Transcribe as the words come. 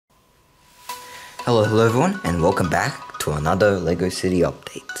Hello everyone, and welcome back to another LEGO City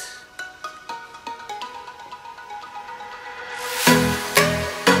update.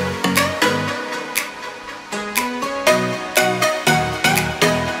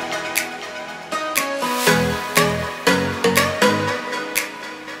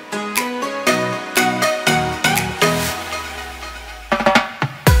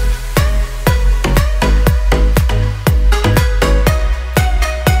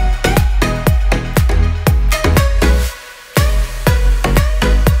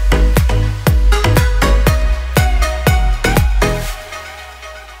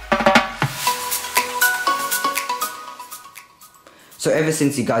 So ever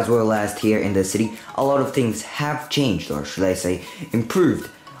since you guys were last here in the city, a lot of things have changed, or should I say improved.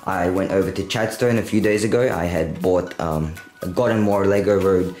 I went over to Chadstone a few days ago. I had gotten more LEGO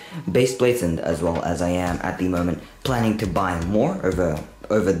Road base plates, and as well as I am at the moment planning to buy more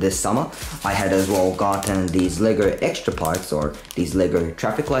over this summer. I had as well gotten these LEGO extra parts, or these LEGO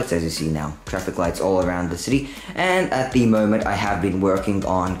traffic lights, as you see now, traffic lights all around the city. And at the moment I have been working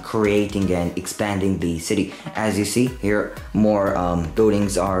on creating and expanding the city. As you see here, more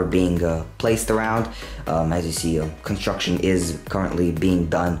buildings are being placed around. As you see, construction is currently being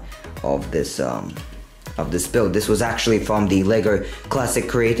done of this build. This was actually from the LEGO Classic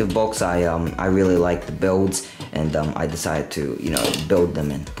Creative Box. I really like the builds, and I decided to build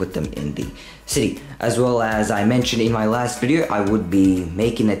them and put them in the city. As well as I mentioned in my last video, I would be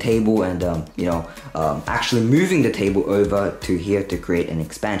making a table and actually moving the table over to here to create an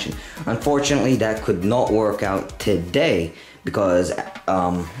expansion. Unfortunately, that could not work out today because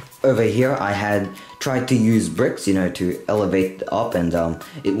over here I had tried to use bricks, to elevate up, and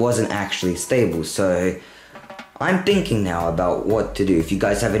it wasn't actually stable. So I'm thinking now about what to do. If you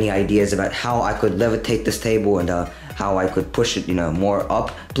guys have any ideas about how I could levitate this table and how I could push it, more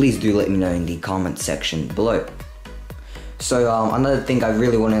up, please do let me know in the comment section below. So another thing I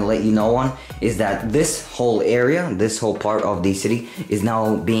really want to let you know on is that this whole area, this whole part of the city is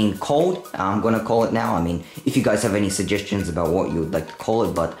now being called, I'm gonna call it now. I mean, if you guys have any suggestions about what you would like to call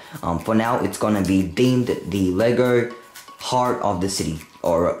it, but for now it's gonna be deemed the LEGO Heart of the City,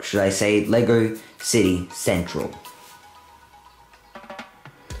 or should I say LEGO City Central.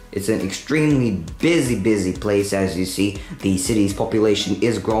 It's an extremely busy place. As you see, the city's population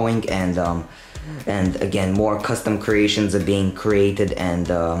is growing, and again, more custom creations are being created, and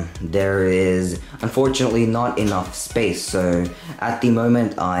there is unfortunately not enough space. So at the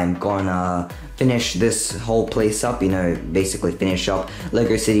moment I'm gonna finish this whole place up, basically finish up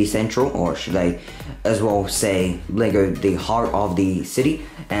LEGO City Central, or should I as well say LEGO the Heart of the City,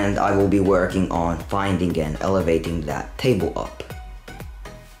 and I will be working on finding and elevating that table up.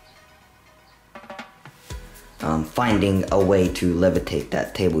 Finding a way to levitate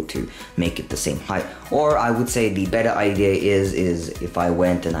that table to make it the same height, or I would say the better idea is if I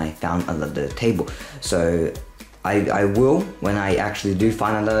went and I found another table. So I will, when I actually do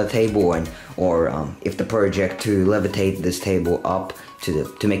find another table, or if the project to levitate this table up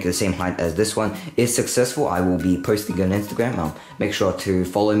to make it the same height as this one is successful, I will be posting on Instagram. Make sure to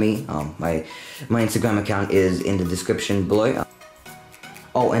follow me. My Instagram account is in the description below.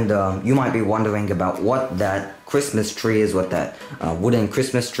 Oh, and you might be wondering about what that Christmas tree is, what that wooden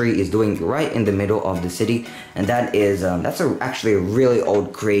Christmas tree is doing right in the middle of the city. And that is, actually a really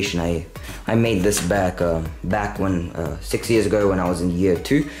old creation. I made this back when 6 years ago when I was in year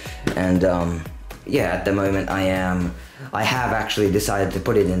 2. And yeah, at the moment I have actually decided to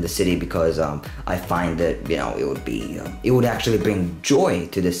put it in the city because I find that it would actually bring joy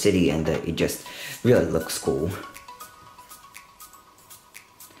to the city, and it just really looks cool.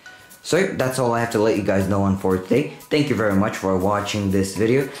 So that's all I have to let you guys know on for today. Thank you very much for watching this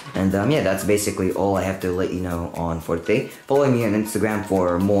video, and yeah, that's basically all I have to let you know on for today. Follow me on Instagram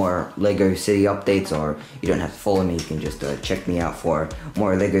for more LEGO City updates, or you don't have to follow me, you can just check me out for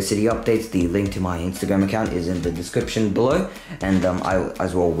more LEGO City updates. The link to my Instagram account is in the description below, and I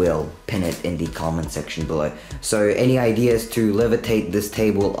as well will pin it in the comment section below. So any ideas to levitate this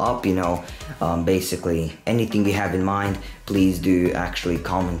table up, basically anything you have in mind, please do actually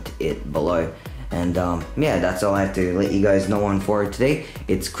comment it below. And yeah, that's all I have to let you guys know on for today.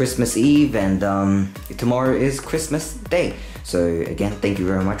 It's Christmas Eve, and tomorrow is Christmas Day. So again, thank you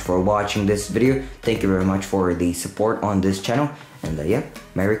very much for watching this video. Thank you very much for the support on this channel, and yeah,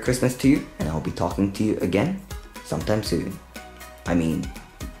 Merry Christmas to you, and I'll be talking to you again sometime soon. I mean,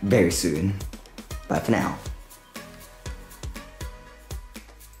 very soon. Bye for now.